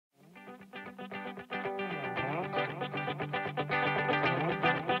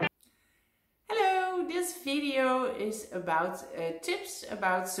video is about tips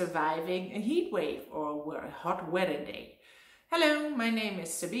about surviving a heat wave or a hot weather day. Hello, my name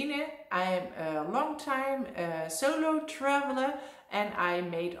is Sabine. I am a long-time solo traveler and I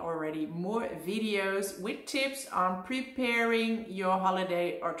made already more videos with tips on preparing your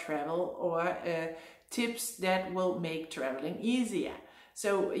holiday or travel or tips that will make traveling easier.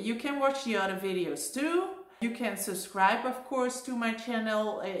 So you can watch the other videos too. You can subscribe, of course, to my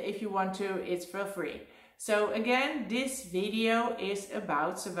channel if you want to. It's for free. So again, this video is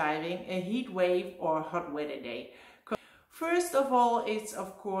about surviving a heat wave or hot weather day. First of all, it's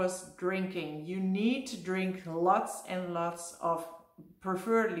of course drinking. You need to drink lots and lots of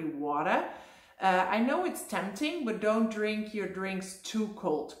preferably water. I know it's tempting, but don't drink your drinks too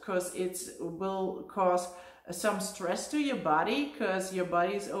cold because it will cause some stress to your body because your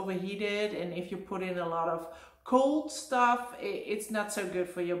body is overheated, and if you put in a lot of cold stuff, it's not so good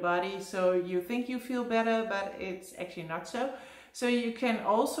for your body. So you think you feel better, but it's actually not so. So you can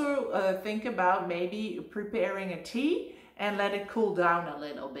also think about maybe preparing a tea and let it cool down a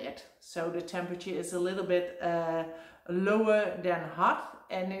little bit. So the temperature is a little bit lower than hot,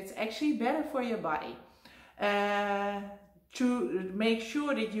 and it's actually better for your body. To make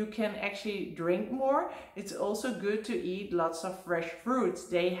sure that you can actually drink more, it's also good to eat lots of fresh fruits.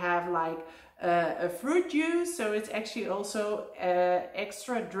 They have like a fruit juice, so it's actually also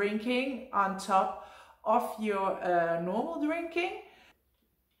extra drinking on top of your normal drinking.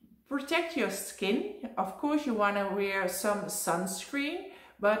 Protect your skin. Of course, you want to wear some sunscreen,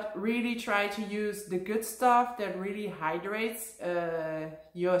 but really try to use the good stuff that really hydrates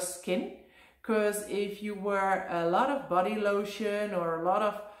your skin. Because if you wear a lot of body lotion or a lot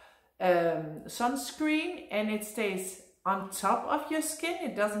of sunscreen and it stays on top of your skin,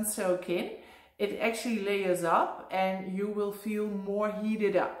 it doesn't soak in, it actually layers up and you will feel more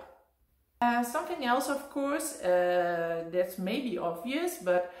heated up. Something else, of course, that's maybe obvious,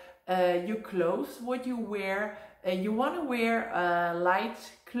 but your clothes, what you wear, you want to wear light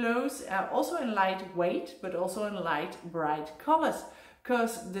clothes, also in lightweight, but also in light, bright colors.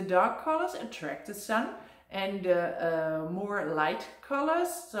 Because the dark colors attract the sun, and more light colors,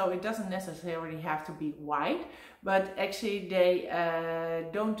 so it doesn't necessarily have to be white, but actually they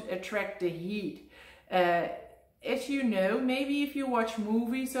don't attract the heat. As you know, maybe if you watch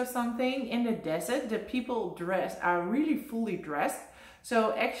movies or something in the desert, the people are really fully dressed.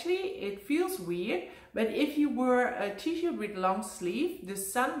 So actually it feels weird, but if you wear a t-shirt with long sleeve, the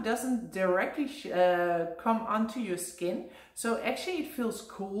sun doesn't directly come onto your skin. So actually it feels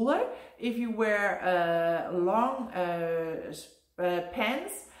cooler if you wear long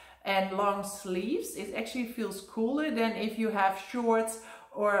pants and long sleeves. It actually feels cooler than if you have shorts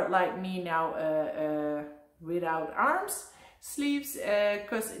or like me now without arms sleeves,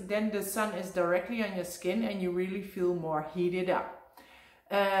 because then the sun is directly on your skin and you really feel more heated up.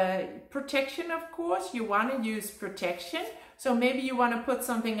 Protection, of course, you want to use protection. So maybe you want to put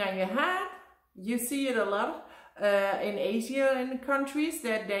something on your hand. You see it a lot in Asia, in countries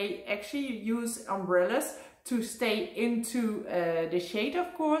that they actually use umbrellas to stay into the shade,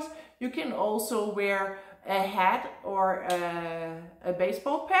 of course. You can also wear a hat or a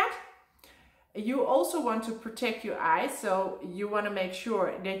baseball bat. You also want to protect your eyes, so you want to make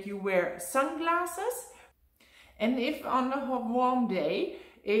sure that you wear sunglasses. And if on a warm day,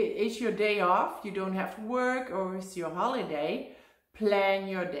 it's your day off, you don't have to work, or it's your holiday, plan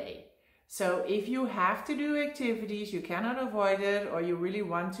your day. So if you have to do activities, you cannot avoid it, or you really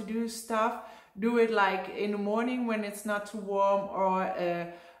want to do stuff, do it like in the morning when it's not too warm,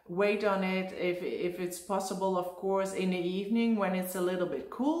 or wait on it if it's possible, of course, in the evening when it's a little bit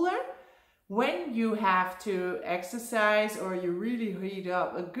cooler. When you have to exercise or you really heat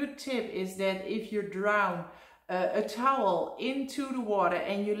up, a good tip is that if you drown a towel into the water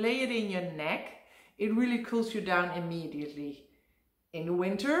and you lay it in your neck, it really cools you down immediately. In the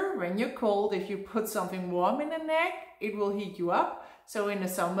winter, when you're cold, if you put something warm in the neck, it will heat you up. So in the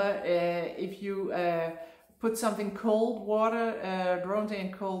summer, if you put something cold water, drowned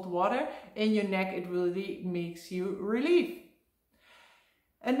in cold water in your neck, it really makes you relief.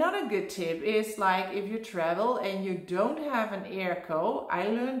 Another good tip is like if you travel and you don't have an air co. I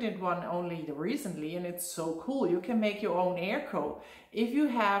learned it one only recently and it's so cool. You can make your own air co. If you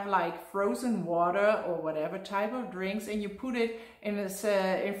have like frozen water or whatever type of drinks and you put it in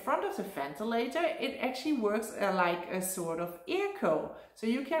front of the ventilator, it actually works like a sort of air co. So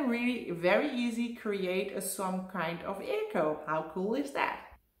you can really very easy create some kind of air co. How cool is that?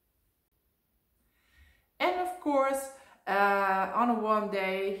 And of course, on a warm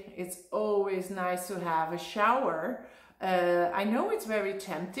day, it's always nice to have a shower. I know it's very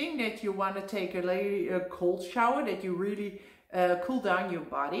tempting that you want to take a cold shower, that you really cool down your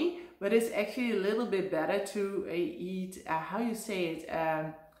body, but it's actually a little bit better to eat, how you say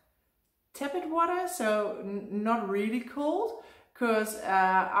it, tepid water, so not really cold, because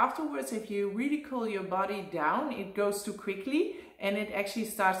afterwards, if you really cool your body down, it goes too quickly and it actually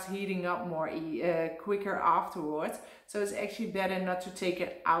starts heating up more quicker afterwards. So it's actually better not to take an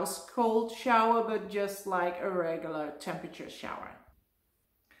ice cold shower, but just like a regular temperature shower.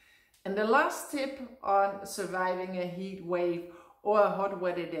 And the last tip on surviving a heat wave or a hot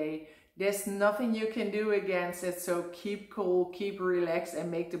weather day, there's nothing you can do against it, so keep cool, keep relaxed and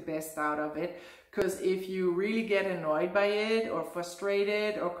make the best out of it. Because if you really get annoyed by it or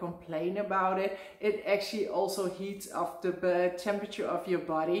frustrated or complain about it, it actually also heats up the temperature of your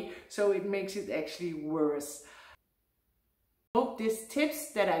body, so it makes it actually worse. I hope these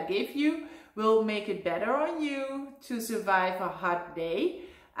tips that I gave you will make it better on you to survive a hot day.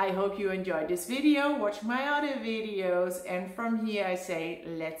 I hope you enjoyed this video, watch my other videos, and from here I say,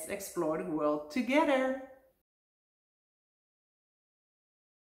 let's explore the world together.